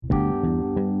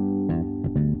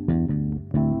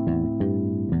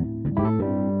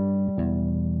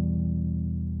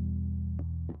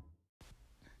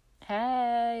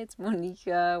it's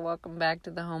Monica. Welcome back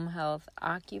to the Home Health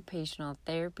Occupational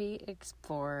Therapy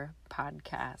Explorer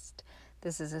podcast.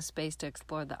 This is a space to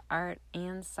explore the art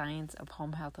and science of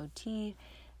home health OT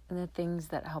and the things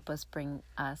that help us bring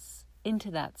us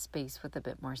into that space with a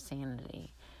bit more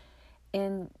sanity.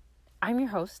 And I'm your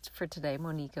host for today,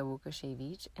 Monika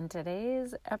Wukasiewicz, and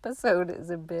today's episode is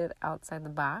a bit outside the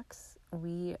box.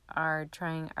 We are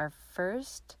trying our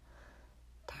first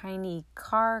tiny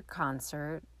car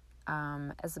concert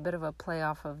as a bit of a play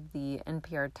off of the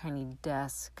NPR Tiny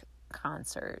Desk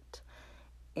concert.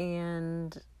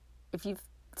 And if you've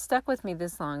stuck with me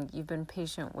this long, you've been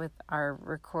patient with our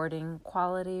recording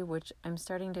quality, which I'm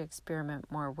starting to experiment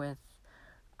more with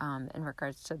in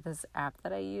regards to this app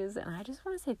that I use. And I just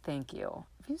want to say thank you.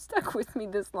 If you stuck with me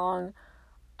this long,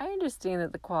 I understand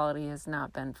that the quality has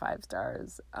not been 5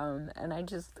 stars. And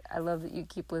I love that you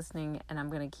keep listening, and I'm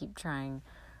going to keep trying.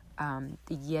 The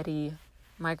Yeti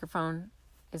microphone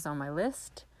is on my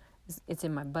list. It's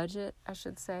in my budget, I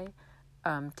should say,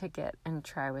 to get and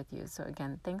try with you. So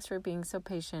again, thanks for being so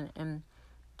patient. And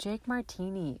Jake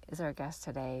Martini is our guest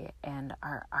today and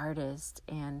our artist.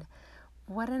 And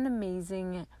what an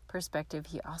amazing perspective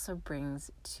he also brings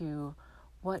to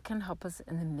what can help us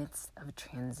in the midst of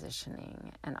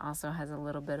transitioning, and also has a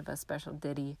little bit of a special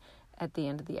ditty at the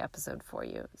end of the episode for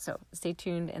you. So stay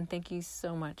tuned, and thank you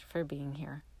so much for being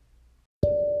here.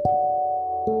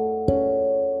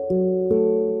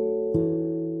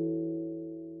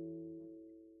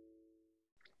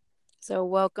 So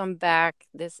welcome back.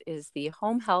 This is the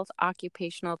Home Health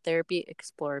Occupational Therapy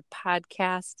Explorer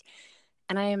podcast.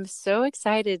 And I am so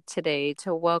excited today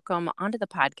to welcome onto the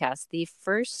podcast the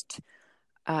first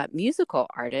musical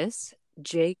artist,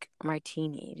 Jake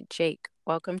Martini. Jake,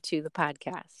 welcome to the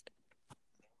podcast.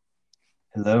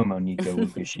 Hello, Monika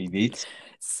Wukasiewicz.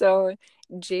 So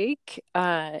Jake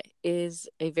is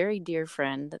a very dear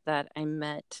friend that I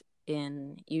met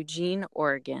in Eugene,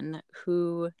 Oregon,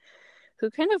 who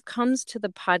kind of comes to the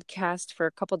podcast for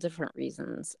a couple different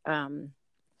reasons.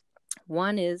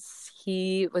 One is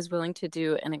he was willing to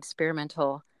do an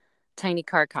experimental tiny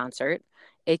car concert,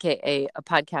 aka a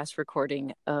podcast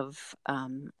recording of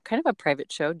kind of a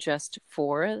private show just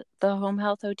for the home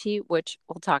health OT, which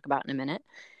we'll talk about in a minute.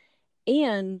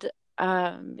 And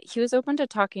he was open to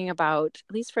talking about,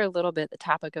 at least for a little bit, the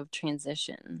topic of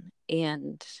transition.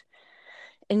 And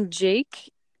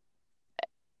Jake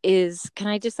can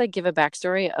I just give a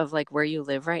backstory of where you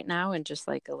live right now and just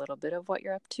a little bit of what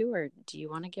you're up to, or do you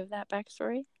want to give that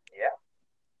backstory? Yeah.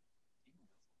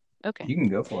 Okay. You can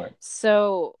go for it.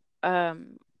 So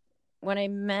when I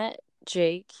met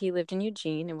Jake, he lived in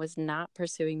Eugene and was not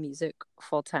pursuing music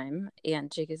full time. And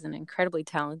Jake is an incredibly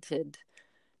talented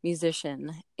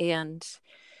musician. And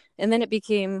then it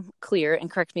became clear, and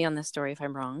correct me on this story if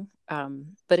I'm wrong,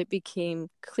 but it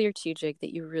became clear to you, Jake,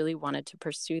 that you really wanted to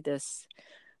pursue this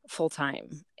full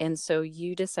time. And so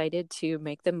you decided to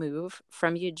make the move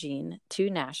from Eugene to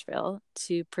Nashville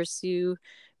to pursue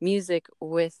music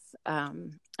with a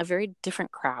very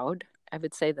different crowd. I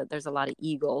would say that there's a lot of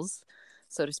Eagles,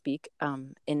 so to speak,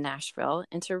 in Nashville,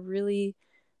 and to really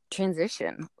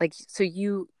transition. So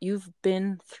you've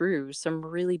been through some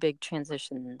really big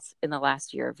transitions in the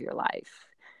last year of your life.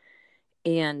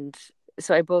 And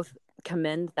so I both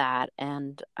commend that,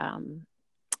 and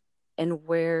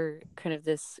where kind of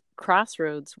this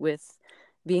crossroads with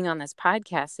being on this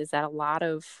podcast is that a lot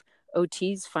of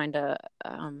OTs find the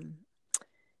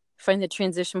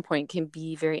transition point can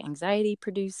be very anxiety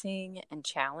producing and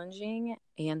challenging.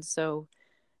 And so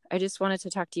I just wanted to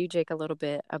talk to you, Jake, a little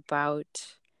bit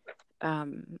about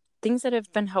things that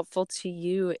have been helpful to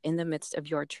you in the midst of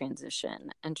your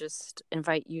transition, and just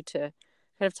invite you to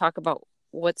kind of talk about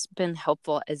what's been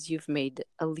helpful as you've made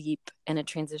a leap and a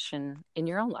transition in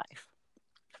your own life.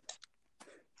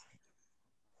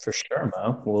 For sure,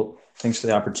 Mo. Well, thanks for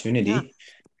the opportunity.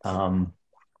 Yeah.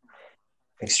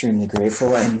 Extremely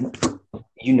grateful. And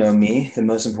you know me, the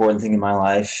most important thing in my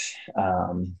life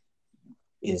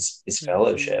is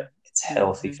fellowship. It's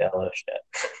healthy fellowship.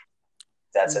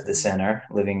 That's at the center,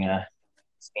 living a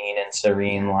sane and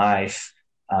serene life.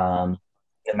 No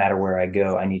matter where I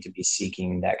go, I need to be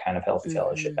seeking that kind of healthy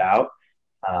fellowship out.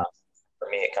 For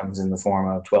me, it comes in the form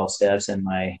of 12 steps in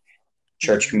my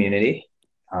church community.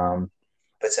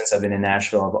 But since I've been in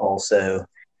Nashville, I've also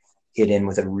hit in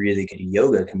with a really good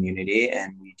yoga community,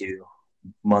 and we do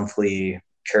monthly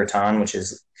kirtan, which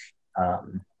is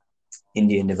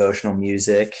Indian devotional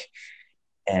music.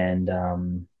 And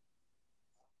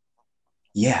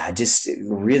just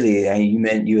really,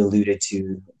 you alluded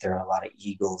to, there are a lot of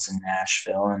Eagles in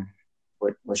Nashville, and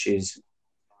what she's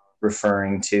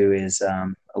referring to is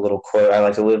a little quote I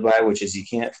like to live by, which is, "You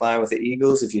can't fly with the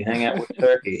eagles if you hang out with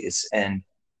turkeys." And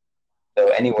so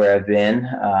anywhere I've been,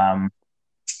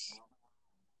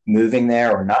 moving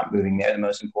there or not moving there, the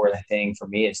most important thing for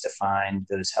me is to find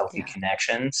those healthy Yeah.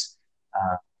 connections,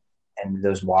 uh, and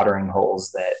those watering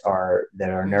holes that are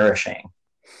Mm. nourishing,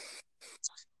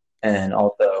 and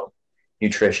also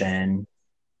nutrition,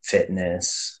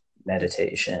 fitness,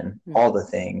 meditation, Mm. all the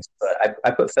things. But I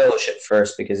put fellowship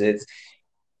first because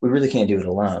we really can't do it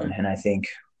alone. Mm. And I think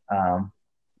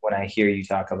when I hear you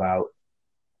talk about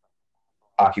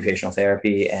occupational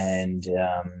therapy and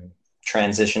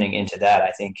transitioning into that,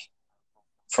 I think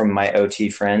from my OT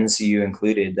friends, you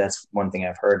included, that's one thing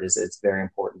I've heard is it's very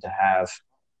important to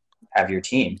have your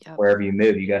team Yep. wherever you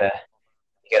move. You gotta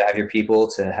have your people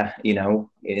to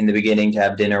in the beginning to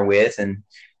have dinner with, and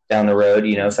down the road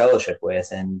Mm. fellowship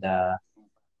with, and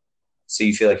so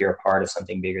you feel like you're a part of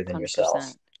something bigger than yourself.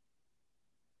 100%.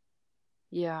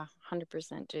 Yeah,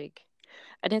 100%, Jake.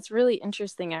 And it's really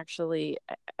interesting, actually.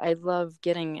 I love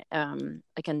getting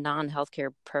like a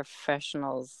non-healthcare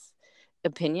professional's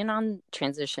opinion on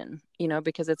transition,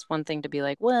 because it's one thing to be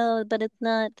like, well, but it's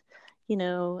not,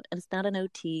 it's not an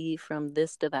OT from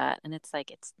this to that. And it's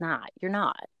like, it's not, you're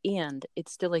not. And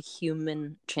it's still a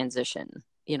human transition,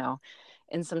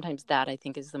 and sometimes that I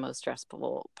think is the most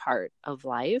stressful part of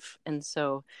life. And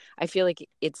so I feel like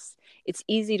it's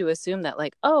easy to assume that,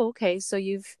 like, oh, okay, so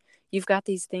you've got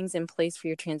these things in place for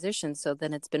your transition, so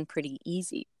then it's been pretty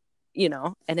easy,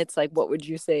 and it's like, what would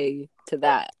you say to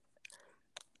that?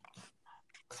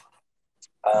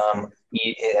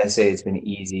 I say it's been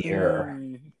easier,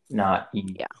 Mm, not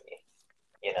easy, yeah,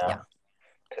 you yeah, know,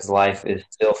 because life is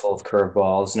still full of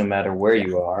curveballs no matter where yeah,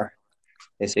 you are.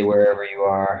 They say wherever you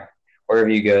are, wherever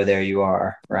you go, there you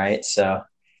are, right? So,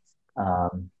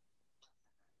 um,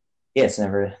 yeah, it's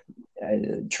never,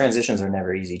 transitions are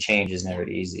never easy. Change is yeah, never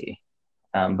easy.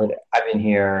 But I've been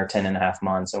here 10 and a half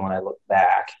months, and when I look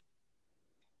back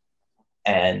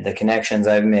and the connections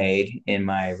I've made in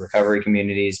my recovery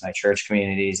communities, my church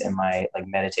communities, and my like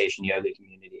meditation yoga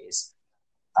communities,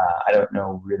 I don't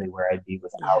know really where I'd be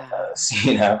without yeah, those,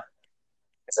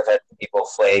 because I've had people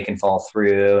flake and fall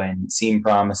through and seem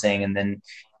promising. And then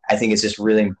I think it's just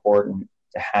really important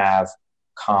to have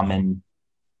common,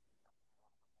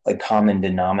 common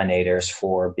denominators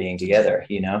for being yeah, together,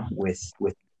 within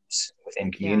yeah.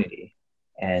 community.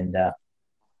 And,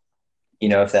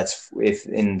 if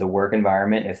in the work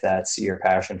environment, if that's your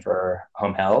passion for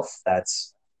home health, there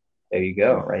you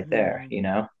go, right there,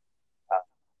 Mm-hmm.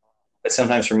 But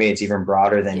sometimes for me, it's even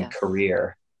broader than Yes.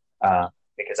 career,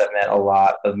 because I've met a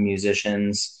lot of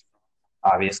musicians,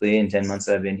 obviously, in 10 months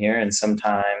that I've been here. And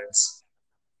sometimes,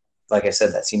 like I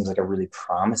said, that seems like a really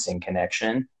promising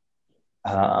connection,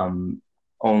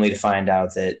 only to find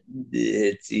out that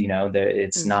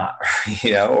it's not,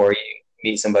 Mm-hmm. or you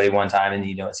meet somebody one time and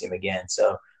you don't see them again.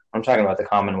 So I'm talking about the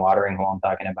common watering hole. I'm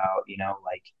talking about,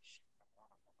 like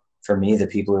for me, the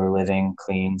people who are living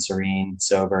clean, serene,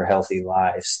 sober, healthy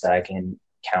lives that I can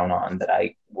count on, that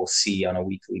I will see on a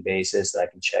weekly basis, that I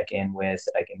can check in with,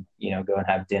 that I can, go and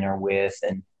have dinner with.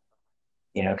 And,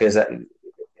 because the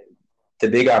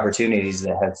big opportunities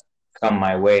that have come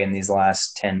my way in these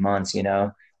last 10 months,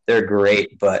 they're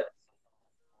great. But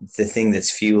the thing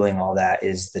that's fueling all that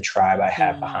is the tribe I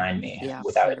have Mm-hmm. behind me, Yeah,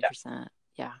 without a doubt, 100%.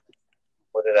 Yeah.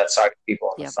 whether that's talking to people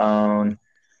on the Yep. phone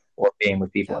or being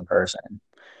with people Yep. in person.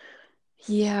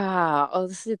 Yeah. Oh,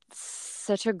 this is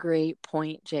such a great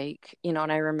point, Jake. And I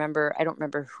don't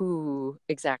remember who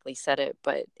exactly said it,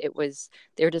 but they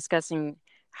were discussing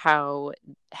how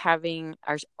having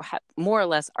more or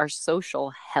less our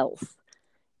social health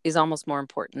is almost more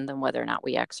important than whether or not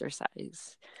we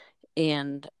exercise.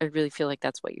 And I really feel like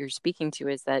that's what you're speaking to,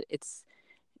 is that it's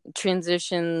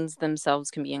transitions themselves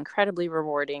can be incredibly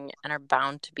rewarding and are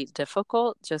bound to be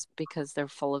difficult just because they're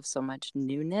full of so much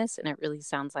newness. And it really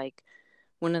sounds like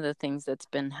one of the things that's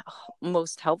been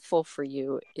most helpful for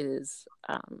you is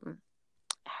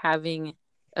having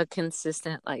a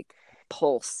consistent, like,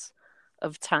 pulse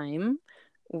of time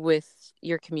with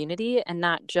your community, and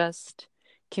not just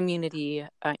community.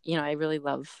 I really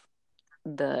love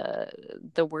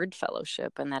the word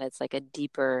fellowship, and that it's like a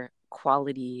deeper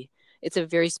quality. It's a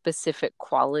very specific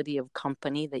quality of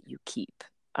company that you keep.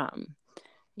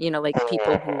 Like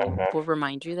people who Mm-hmm. will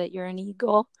remind you that you're an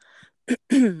eagle,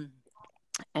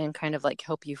 and kind of like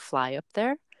help you fly up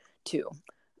there too.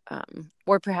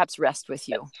 Or perhaps rest with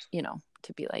you,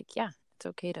 to be like, yeah, it's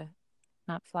okay to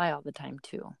not fly all the time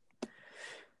too.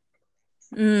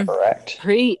 Mm, Correct.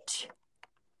 preach.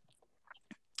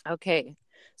 Okay.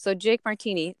 So, Jake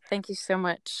Martini, thank you so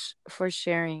much for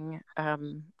sharing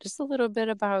just a little bit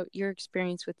about your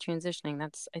experience with transitioning.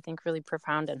 That's, I think, really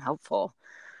profound and helpful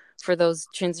for those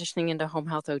transitioning into home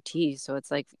health OT. So it's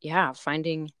like, yeah,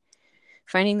 finding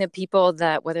the people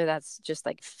that, whether that's just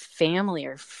like family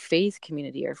or faith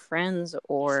community or friends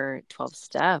or 12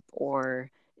 step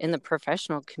or in the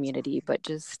professional community, but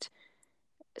just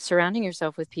surrounding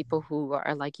yourself with people who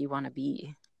are like you want to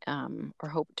be, or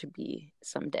hope to be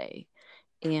someday,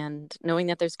 and knowing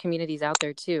that there's communities out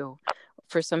there too.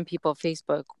 For some people,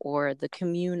 Facebook or the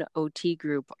Commune OT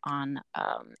group on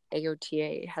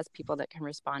AOTA has people that can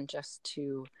respond just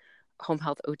to home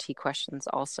health OT questions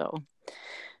also.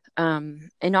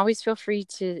 And always feel free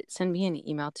to send me an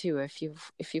email too. If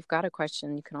you've got a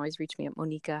question, you can always reach me at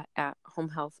Monica at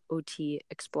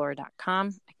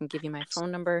homehealthotexplorer.com. I can give you my phone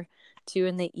number too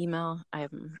in the email. I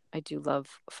do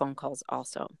love phone calls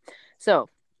also. So,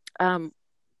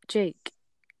 Jake,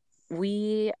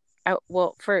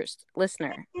 first,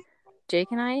 listener, Jake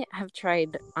and I have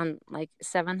tried on like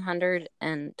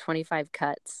 725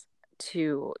 cuts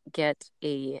to get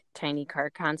a tiny car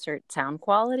concert sound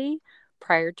quality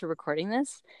prior to recording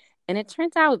this. And it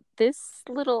turns out this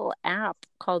little app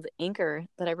called Anchor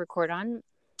that I record on,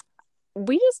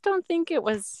 we just don't think it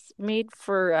was made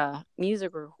for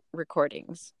music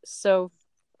recordings. So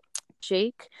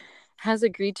Jake has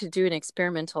agreed to do an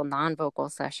experimental non-vocal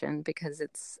session because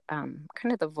it's kind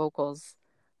of the vocals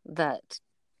that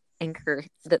Anchor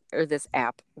or this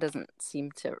app doesn't seem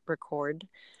to record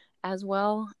as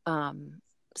well.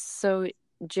 So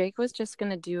Jake was just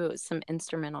going to do some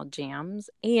instrumental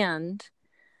jams. And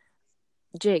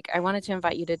Jake, I wanted to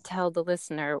invite you to tell the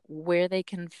listener where they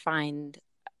can find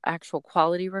actual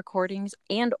quality recordings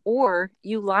and or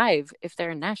you live if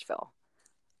they're in Nashville.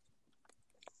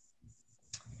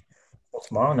 Well,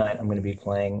 tomorrow night I'm going to be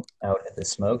playing out at the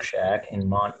Smoke Shack in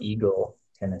Mont Eagle,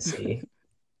 Tennessee.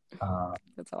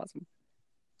 That's awesome.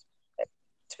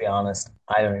 To be honest,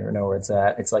 I don't even know where it's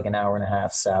at. It's like an hour and a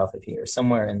half south of here,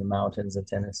 somewhere in the mountains of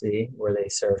Tennessee, where they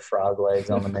serve frog legs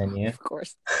on the menu. Of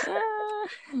course.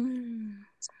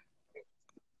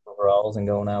 Overalls and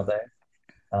going out there.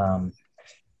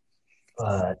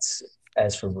 But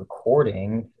as for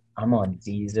recording, I'm on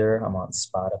Deezer, I'm on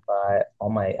Spotify. All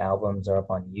my albums are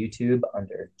up on YouTube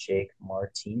under Jake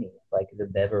Martini, like the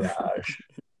beverage.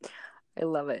 I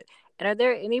love it. And are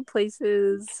there any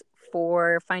places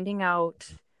for finding out,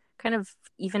 kind of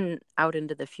even out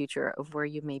into the future, of where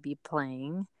you may be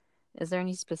playing? Is there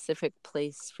any specific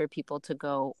place for people to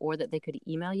go, or that they could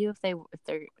email you if they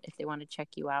want to check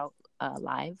you out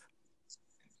live?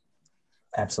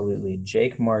 Absolutely.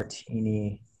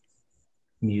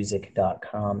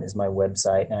 JakeMartiniMusic.com is my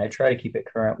website, and I try to keep it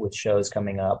current with shows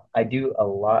coming up. I do a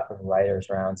lot of writers'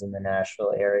 rounds in the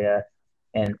Nashville area,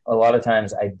 and a lot of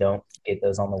times I don't get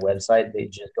those on the website. They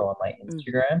just go on my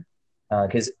Instagram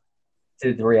because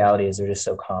the reality is they're just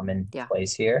so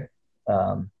commonplace here.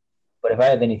 But if I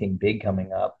have anything big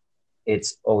coming up,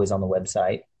 it's always on the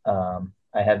website.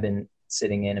 I have been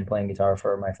sitting in and playing guitar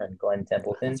for my friend Glenn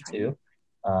Templeton too.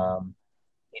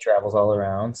 He travels all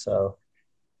around. So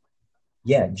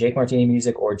yeah, Jake Martini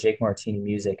Music or Jake Martini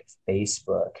Music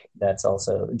Facebook. That's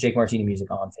also Jake Martini Music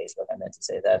on Facebook. I meant to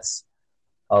say that's.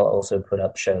 I'll also put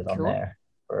up shows on there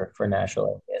for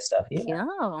Nashville stuff. Yeah.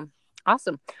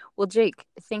 Awesome. Well, Jake,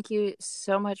 thank you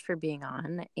so much for being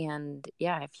on. And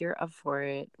yeah, if you're up for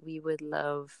it, we would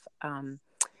love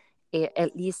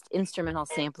at least instrumental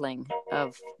sampling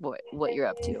of what you're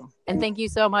up to. And thank you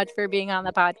so much for being on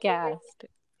the podcast.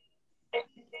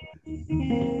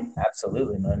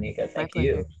 Absolutely, Monica. Thank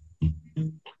you.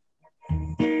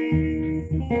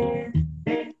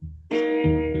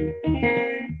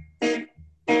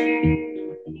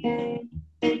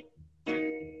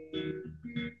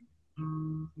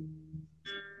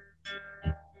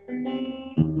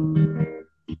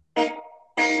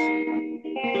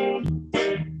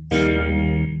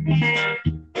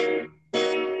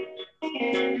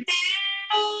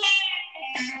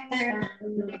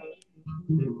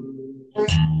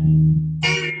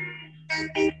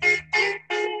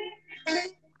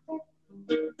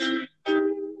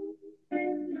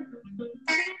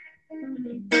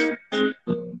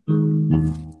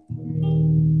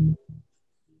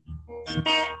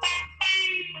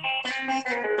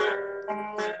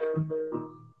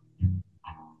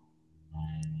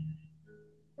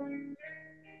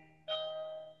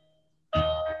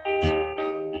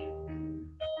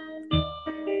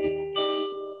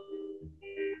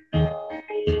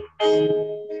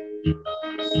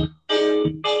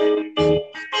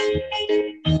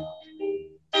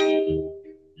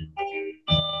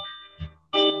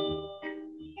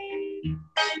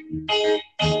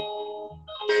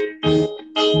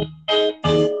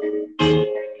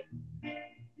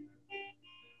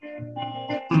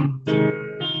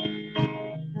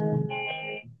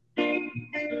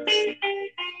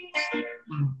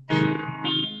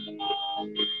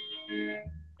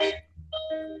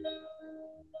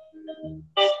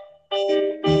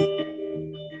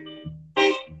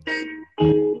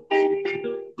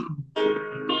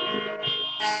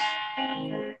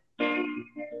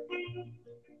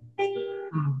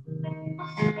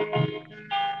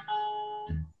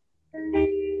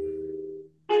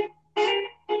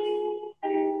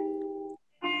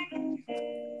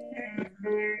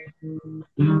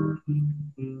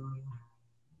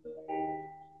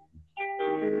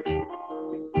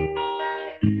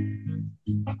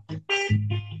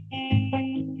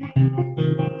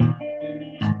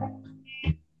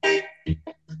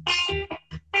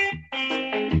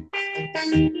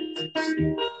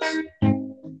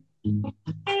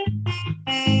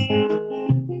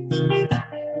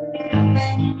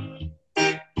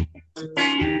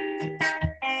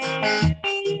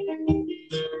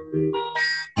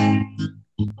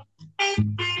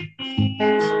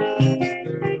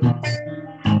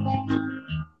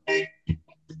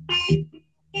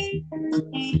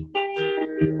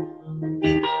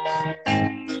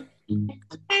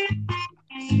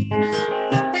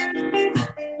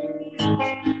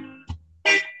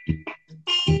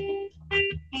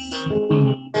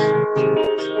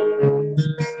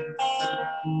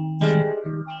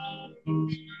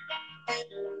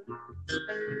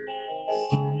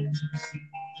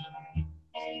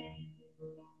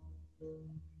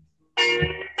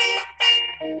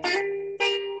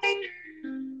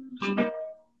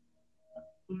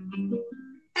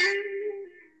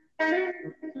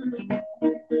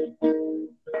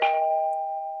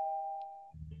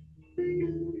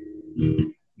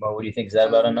 Mo, what do you think? Is that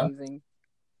about enough? Amazing.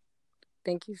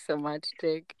 Thank you so much,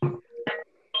 Jake.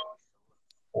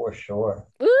 For sure.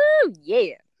 Woo,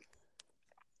 yeah.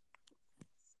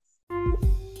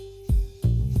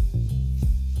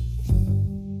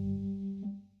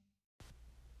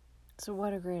 So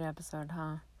what a great episode,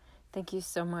 huh? Thank you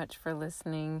so much for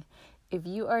listening. If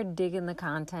you are digging the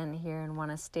content here and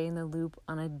want to stay in the loop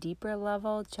on a deeper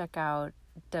level, check out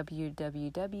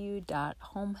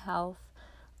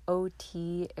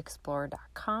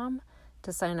www.homehealthotexplore.com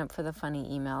to sign up for the funny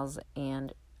emails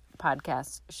and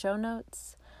podcast show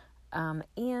notes.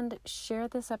 And share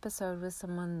this episode with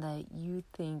someone that you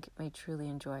think may truly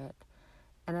enjoy it.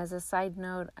 And as a side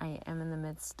note, I am in the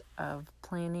midst of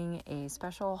planning a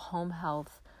special home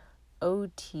health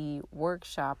OT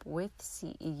workshop with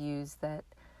CEUs that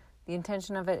the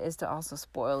intention of it is to also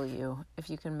spoil you. If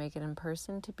you can make it in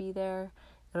person to be there,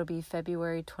 it'll be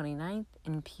February 29th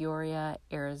in Peoria,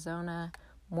 Arizona.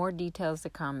 More details to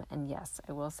come. And yes,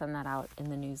 I will send that out in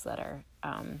the newsletter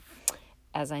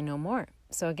as I know more.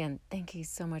 So again, thank you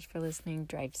so much for listening.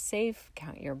 Drive safe,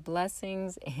 count your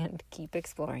blessings, and keep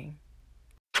exploring.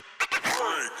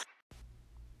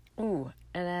 Ooh,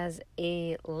 and as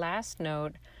a last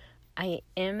note, I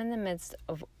am in the midst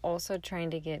of also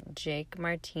trying to get Jake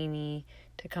Martini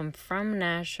to come from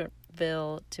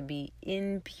Nashville to be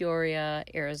in Peoria,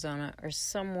 Arizona, or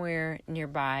somewhere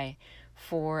nearby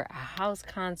for a house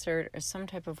concert or some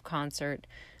type of concert,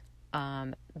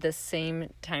 the same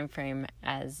time frame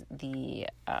as the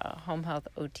home health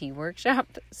OT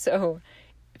workshop. So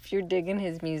if you're digging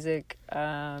his music,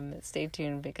 stay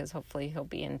tuned because hopefully he'll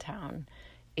be in town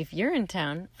if you're in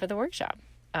town for the workshop.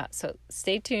 So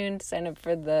stay tuned. Sign up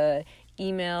for the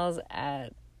emails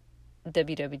at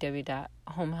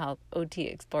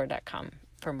www.homehealthotexplore.com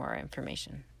for more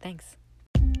information. Thanks.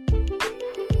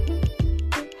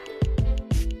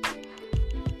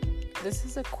 This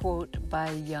is a quote by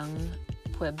Young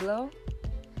Pueblo,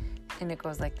 and it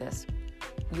goes like this.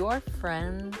 Your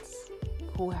friends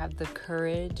who have the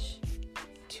courage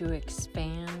to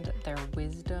expand their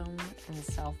wisdom and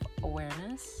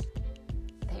self-awareness,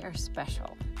 they are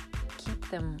special.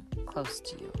 Keep them close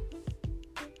to you.